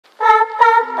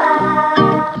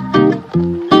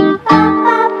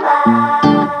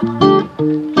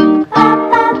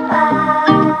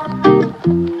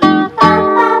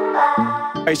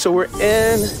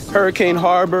Hurricane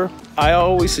Harbor, I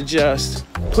always suggest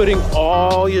putting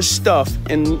all your stuff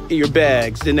in your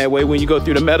bags. Then that way, when you go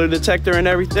through the metal detector and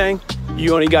everything,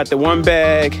 you only got the one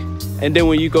bag. And then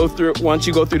when you go through, once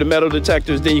you go through the metal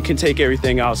detectors, then you can take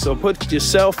everything out. So put your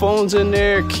cell phones in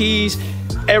there, keys,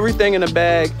 everything in the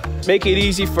bag. Make it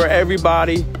easy for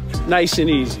everybody, nice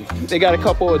and easy. They got a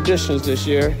couple additions this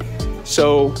year,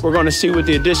 so we're gonna see what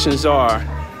the additions are.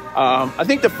 I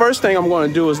think the first thing I'm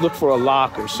gonna do is look for a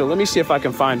locker. So let me see if I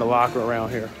can find a locker around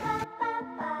here.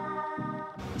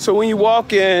 So when you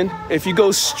walk in, if you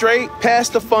go straight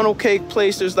past the funnel cake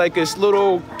place, there's like this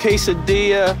little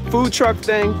quesadilla food truck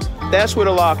thing. That's where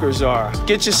the lockers are.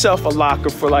 Get yourself a locker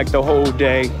for like the whole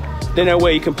day. Then that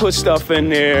way you can put stuff in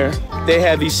there. They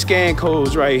have these scan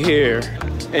codes right here.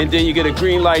 And then you get a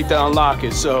green light to unlock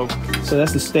it. So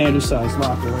that's the standard size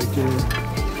locker right there.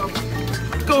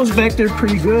 Goes back there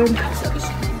pretty good.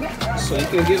 So you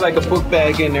can get like a book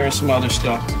bag in there and some other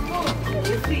stuff.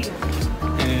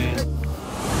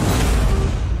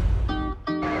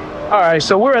 All right,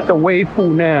 so we're at the wave pool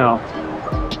now.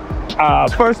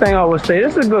 First thing I would say,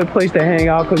 this is a good place to hang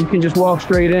out because you can just walk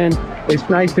straight in. It's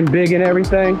nice and big and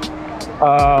everything.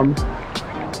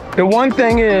 The one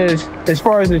thing is, as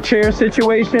far as the chair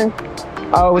situation,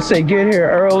 I would say get here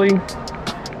early.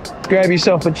 Grab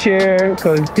yourself a chair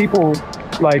because people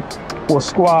like will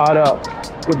squat up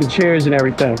with the chairs and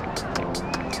everything.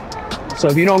 So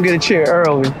if you don't get a chair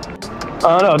early,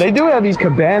 I don't know. They do have these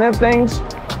cabana things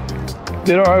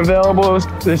that are available.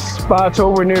 There's spots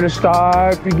over near the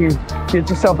star. You can get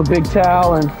yourself a big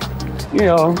towel and, you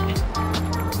know,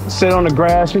 sit on the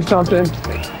grass or something.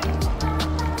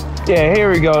 Yeah, here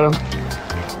we go.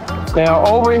 Now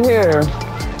over here,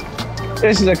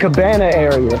 this is a cabana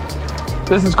area.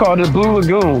 This is called the Blue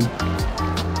Lagoon.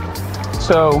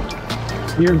 So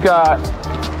you've got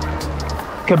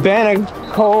Cabana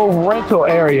Cove rental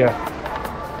area,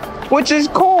 which is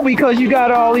cool because you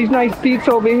got all these nice seats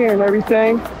over here and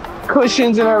everything,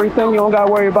 cushions and everything. You don't got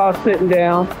to worry about sitting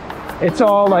down. It's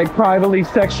all like privately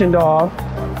sectioned off.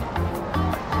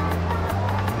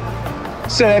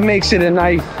 So that makes it a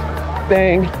nice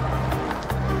thing.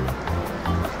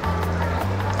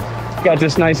 Got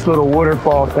this nice little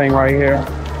waterfall thing right here.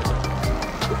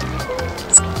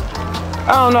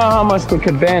 I don't know how much the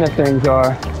cabana things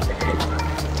are.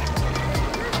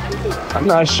 I'm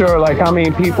not sure like how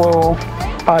many people,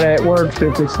 how that works.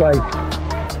 If it's like,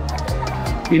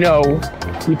 you know,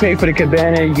 you pay for the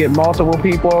cabana, you get multiple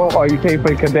people, or you pay for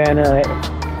the cabana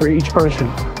for each person.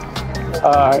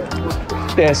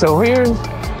 Yeah, so here's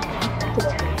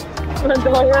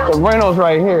the rentals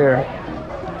right here.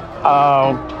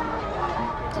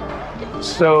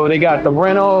 So they got the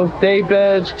rentals, day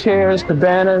beds, chairs,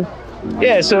 cabanas.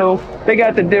 Yeah, so they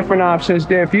got the different options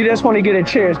there. If you just want to get a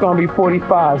chair, it's going to be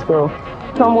 $45. So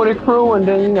come with a crew and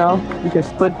then, you know, you can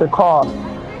split the cost.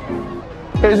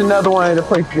 Here's another one of the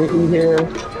places to eat here.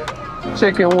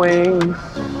 Chicken wings,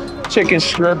 chicken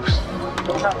strips,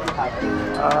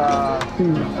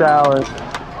 salad,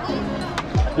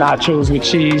 nachos with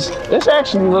cheese. This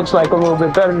actually looks like a little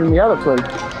bit better than the other place.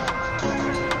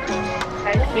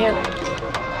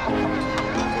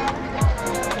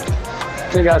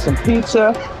 They got some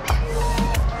pizza.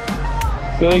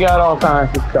 They got all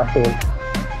kinds of stuff here.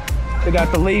 They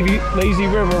got the lazy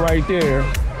river right there.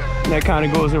 And that kind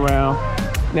of goes around.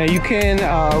 Now you can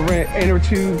rent 8 or 2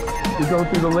 to go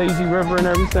through the lazy river and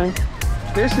everything.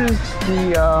 This is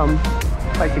the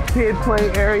like the kid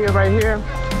play area right here.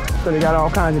 So they got all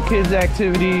kinds of kids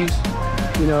activities.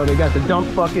 You know, they got the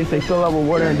dump buckets. They fill up with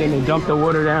water and then they dump the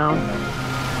water down.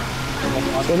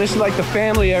 So this is like the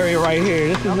family area right here.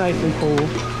 This is nice and cool.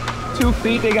 2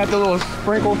 feet, they got the little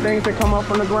sprinkle things that come up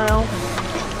from the ground.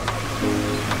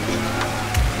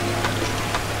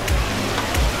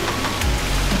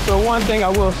 So one thing I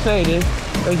will say is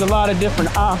there's a lot of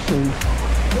different options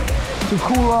to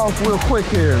cool off real quick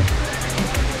here.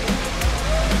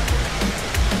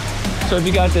 So if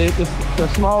you got the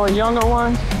smaller, younger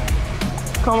ones,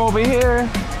 come over here.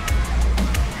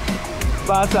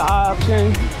 Lots of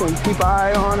options, so you keep an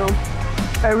eye on them.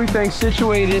 Everything's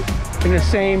situated in the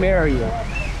same area.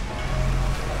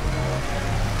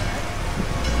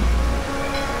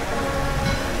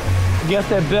 I guess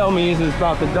that bell means it's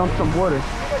about to dump some water.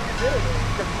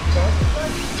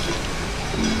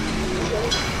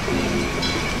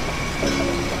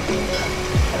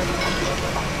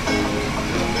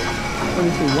 Let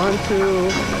me see, 1,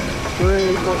 2,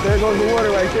 3, 4. There goes the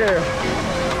water right there.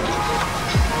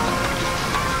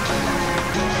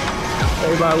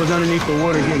 Everybody was underneath the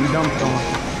water getting dumped on.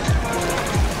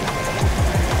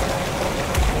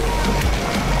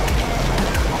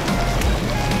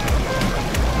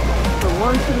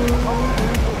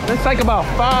 1, 2, it's like about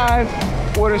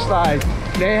 5 water slides.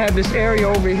 They have this area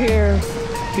over here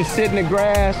to sit in the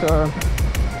grass or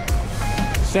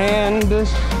sand,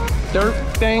 this dirt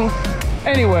thing.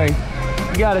 Anyway,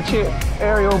 you got a chair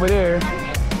area over there.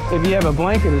 If you have a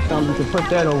blanket or something, you can put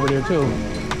that over there too.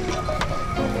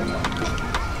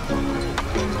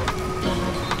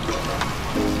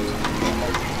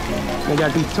 They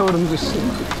got these totems to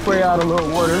spray out a little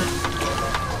water.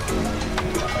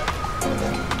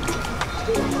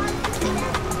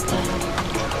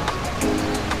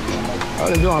 Oh,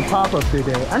 they're doing pop-up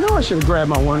today. I know I should have grabbed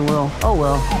my one wheel. Oh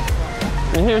well.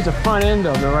 And here's the front end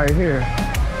of it right here.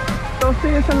 So see,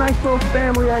 it's a nice little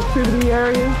family activity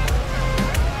area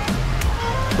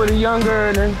for the younger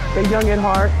and the young at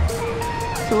heart.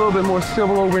 It's a little bit more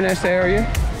civil over in this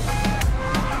area.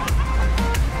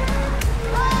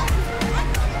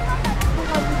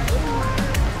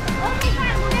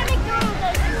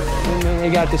 And then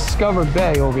they got Discover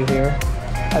Bay over here.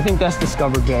 I think that's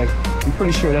Discover Bay. I'm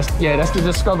pretty sure that's the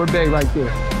Discover Bay right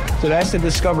there. So that's the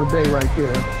Discover Bay right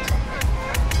there.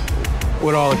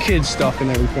 With all the kids stuff and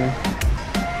everything.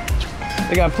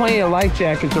 They got plenty of life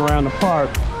jackets around the park.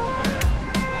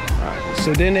 Right,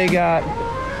 so then they got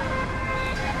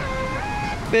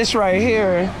this right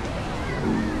here.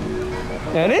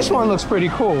 Now this one looks pretty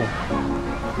cool.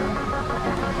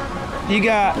 You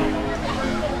got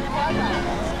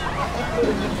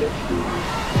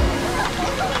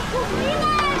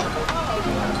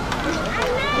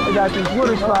they got these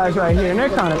water slides right here, and they're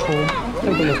kind of cool.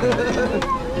 Take a look at it.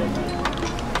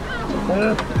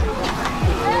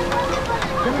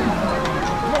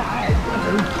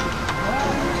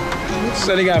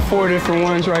 So they got 4 different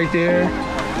ones right there.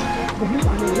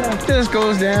 Just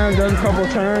goes down, does a couple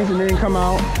turns, and then come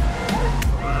out.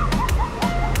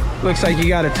 Looks like you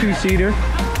got a 2-seater.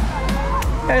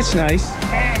 That's nice.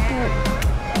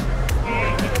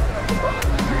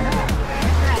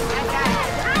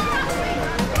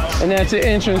 And that's the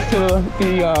entrance to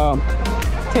the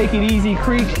Take It Easy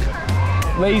Creek,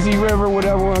 Lazy River,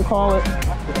 whatever we want to call it.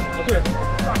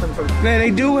 Now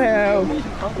they do have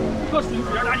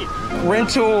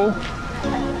rental,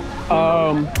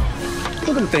 what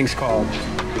are them things called?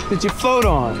 That you float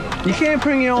on. You can't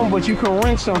bring your own, but you can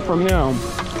rent some from them.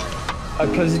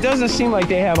 Because it doesn't seem like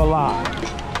they have a lot.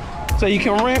 So you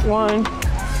can rent one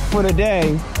for the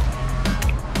day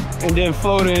and then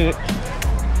float in it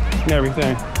and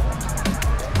everything.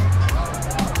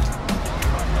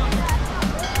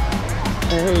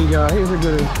 And here you go. Here's a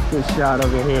good shot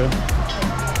over here.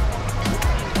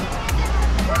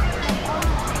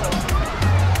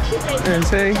 And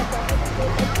see,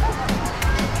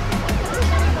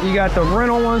 you got the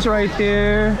rental ones right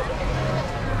there.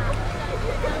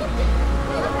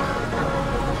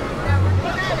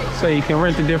 So you can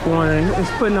rent a different one, and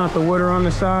it's putting out the water on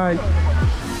the side.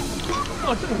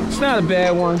 It's not a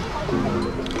bad one.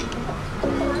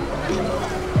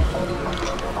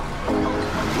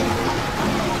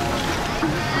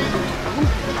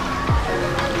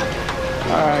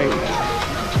 All right,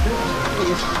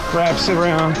 wraps it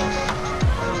around,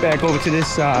 back over to this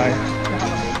side.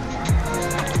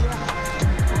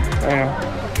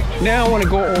 Now I want to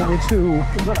go over to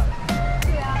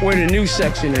where the new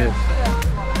section is.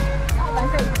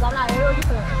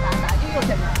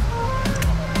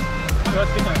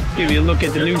 Give you a look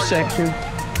at the new section.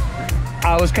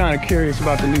 I was kind of curious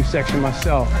about the new section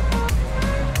myself.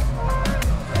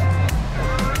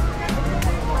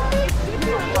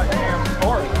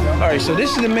 All right, so this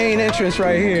is the main entrance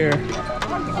right here.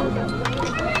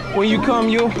 When you come,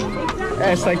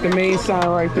 that's like the main sign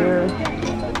right there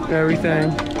and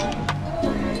everything.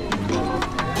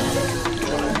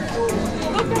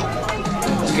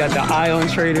 You got the Island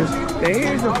Traders.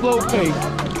 Here's the float page.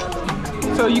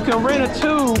 So you can rent a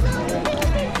tube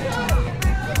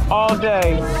all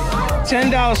day.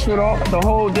 $10 for the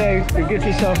whole day to get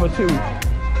yourself a tube.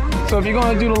 So if you're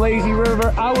gonna do the Lazy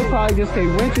River, I would probably just say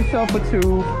rent yourself a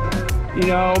tube. You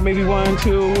know, maybe 1,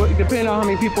 2, depending on how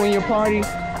many people in your party.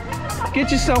 Get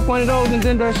yourself one of those and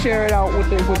then just share it out with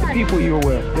the people you're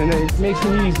with. And it makes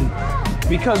it easy.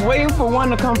 Because waiting for one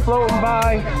to come floating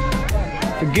by,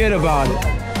 forget about it.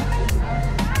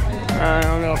 I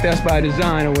don't know if that's by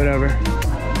design or whatever.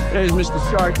 There's Mr.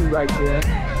 Sharky right there.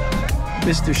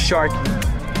 Mr. Sharky.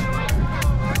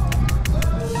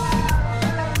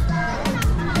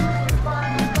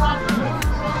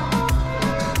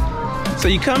 So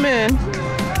you come in,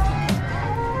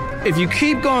 if you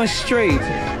keep going straight,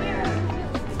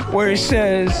 where it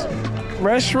says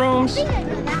restrooms,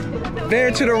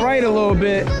 there to the right a little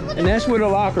bit, and that's where the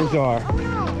lockers are.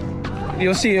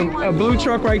 You'll see a blue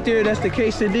truck right there, that's the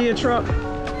quesadilla truck.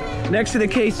 next to the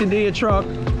quesadilla truck,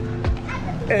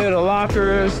 and the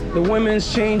lockers, the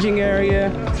women's changing area,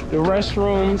 the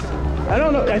restrooms. I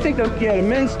don't know, I think the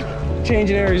men's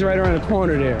changing area is right around the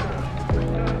corner there.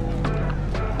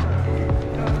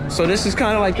 So this is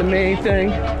kind of like the main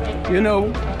thing. You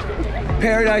know,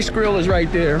 Paradise Grill is right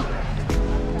there.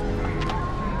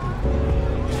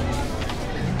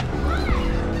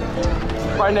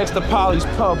 Right next to Polly's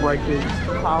Pub right there.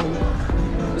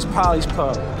 It's Polly's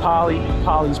Pub.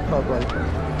 Polly's Pub right there.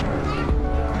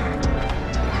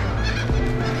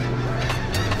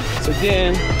 So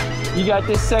then you got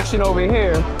this section over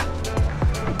here.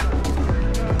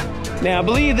 Now I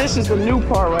believe this is the new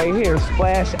part right here,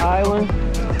 Splash Island.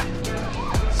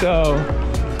 So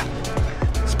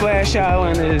Splash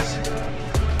Island is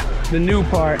the new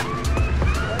part.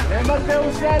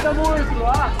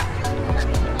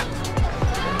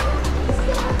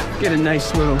 Get a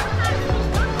nice little.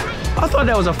 I thought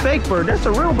that was a fake bird. That's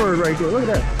a real bird right there. Look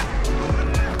at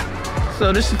that.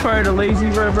 So this is part of the lazy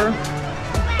river.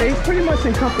 It pretty much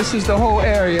encompasses the whole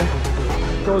area.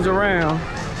 Goes around.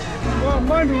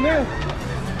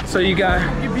 So you got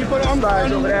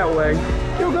slides over that way.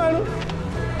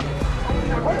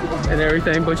 And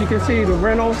everything. But you can see the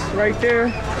rentals right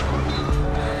there.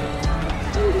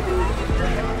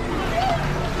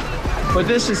 But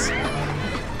this is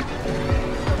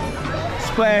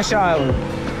Splash Island.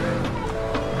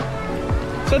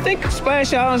 So I think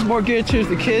Splash Island is more geared towards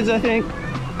the kids, I think.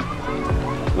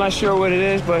 I'm not sure what it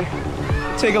is, but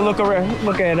take a look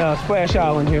at Splash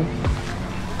Island here.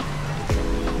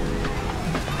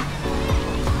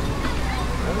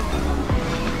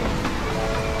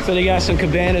 So they got some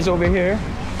cabanas over here.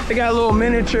 They got a little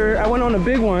miniature. I went on the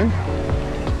big one.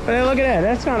 But hey, look at that,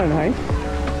 that's kind of nice.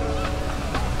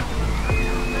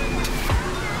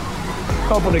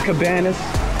 Couple of the cabanas.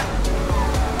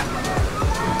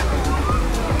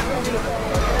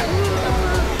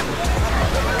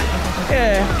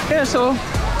 Yeah, so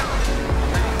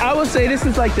I would say this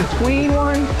is like the tween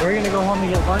one. We're gonna go home and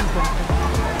get lunch.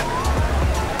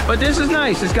 But this is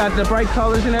nice. It's got the bright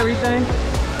colors and everything.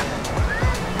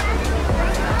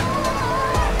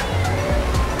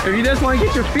 If you just want to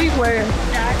get your feet wet,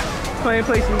 plenty of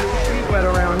places to get your feet wet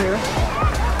around here.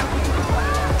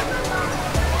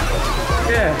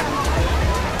 Yeah.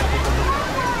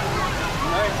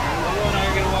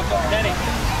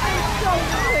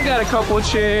 They got a couple of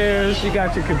chairs. You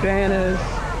got your cabanas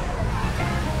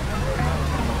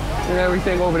and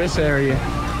everything over this area.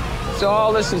 So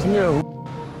all this is new.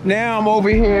 Now I'm over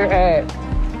here at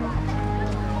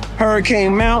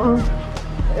Hurricane Mountain,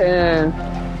 and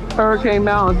Hurricane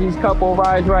Mountain, these couple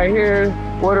rides right here,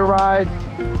 water rides.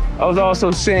 I was also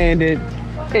saying that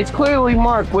it's clearly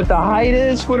marked what the height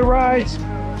is for the rides,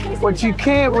 but you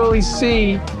can't really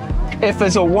see if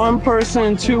it's a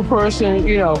 1-person, 2-person,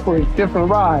 you know, for different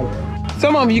rides.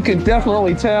 Some of them you can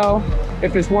definitely tell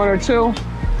if it's 1 or 2.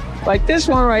 Like this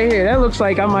one right here, that looks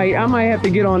like I might have to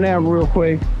get on that real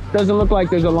quick. Doesn't look like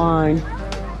there's a line,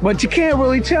 but you can't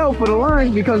really tell for the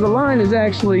lines because the line is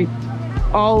actually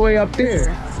all the way up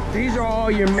there. These are all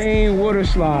your main water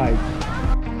slides.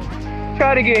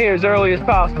 Try to get here as early as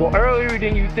possible, earlier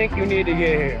than you think you need to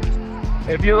get here.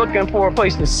 If you're looking for a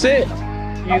place to sit,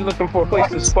 you're looking for a place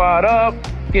to spot up,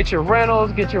 get your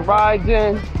rentals, get your rides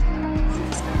in,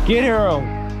 get here early.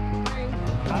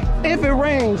 If it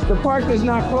rains, the park does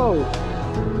not close.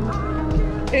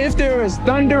 If there is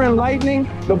thunder and lightning,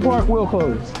 the park will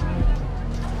close.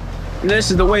 And this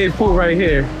is the wave pool right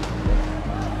here.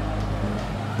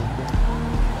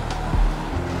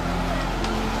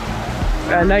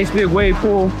 A nice big wave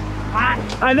pool.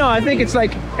 I know, I think it's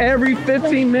like every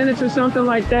 15 minutes or something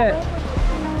like that.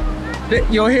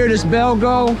 You'll hear this bell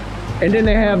go, and then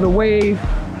they have the wave,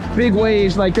 big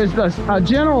waves, like there's a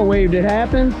general wave that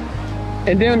happens,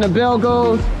 and then the bell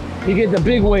goes, you get the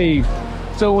big wave.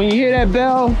 So when you hear that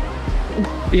bell,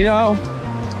 you know,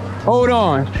 hold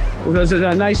on, because it's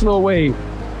a nice little wave.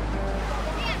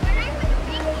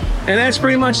 And that's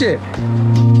pretty much it.